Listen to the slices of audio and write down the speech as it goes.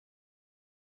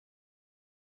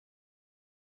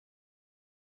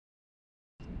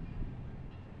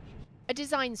A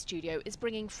design studio is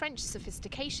bringing French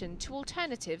sophistication to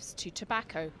alternatives to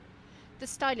tobacco. The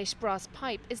stylish brass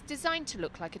pipe is designed to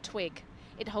look like a twig.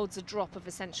 It holds a drop of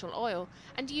essential oil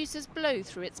and users blow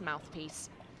through its mouthpiece.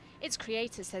 Its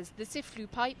creator says the Sifflu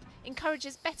pipe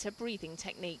encourages better breathing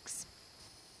techniques.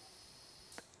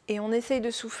 Et on essaye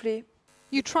de souffler.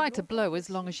 You try to blow as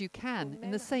long as you can,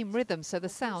 in the same rhythm, so the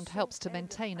sound helps to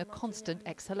maintain a constant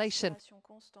exhalation.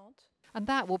 And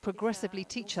that will progressively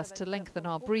teach us to lengthen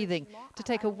our breathing, to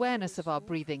take awareness of our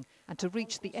breathing, and to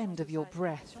reach the end of your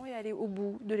breath.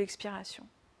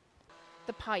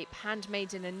 The pipe,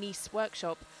 handmade in a Nice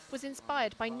workshop, was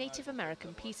inspired by Native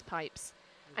American peace pipes.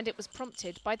 And it was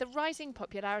prompted by the rising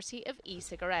popularity of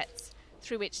e-cigarettes,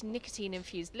 through which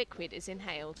nicotine-infused liquid is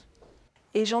inhaled.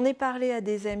 Et j'en ai parlé à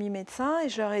des amis médecins et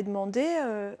je leur ai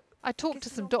demandé. I talked to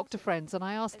some doctor friends and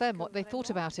I asked them what they thought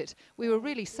about it. We were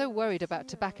really so worried about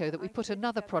tobacco that we put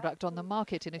another product on the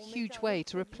market in a huge way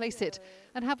to replace it.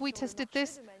 And have we tested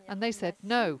this? And they said,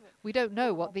 no, we don't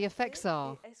know what the effects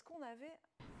are.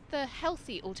 The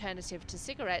healthy alternative to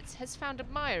cigarettes has found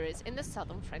admirers in the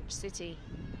southern French city.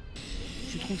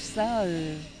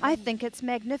 I think it's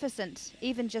magnificent,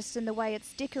 even just in the way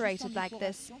it's decorated like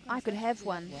this. I could have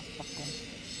one.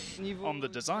 On the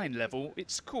design level,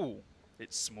 it's cool.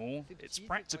 It's small, it's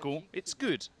practical, it's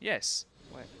good, yes.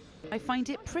 I find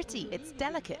it pretty, it's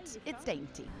delicate, it's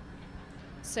dainty.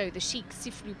 So the chic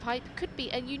Sifflu pipe could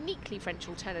be a uniquely French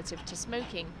alternative to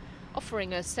smoking,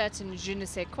 offering a certain je ne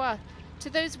sais quoi to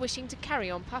those wishing to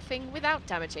carry on puffing without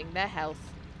damaging their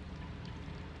health.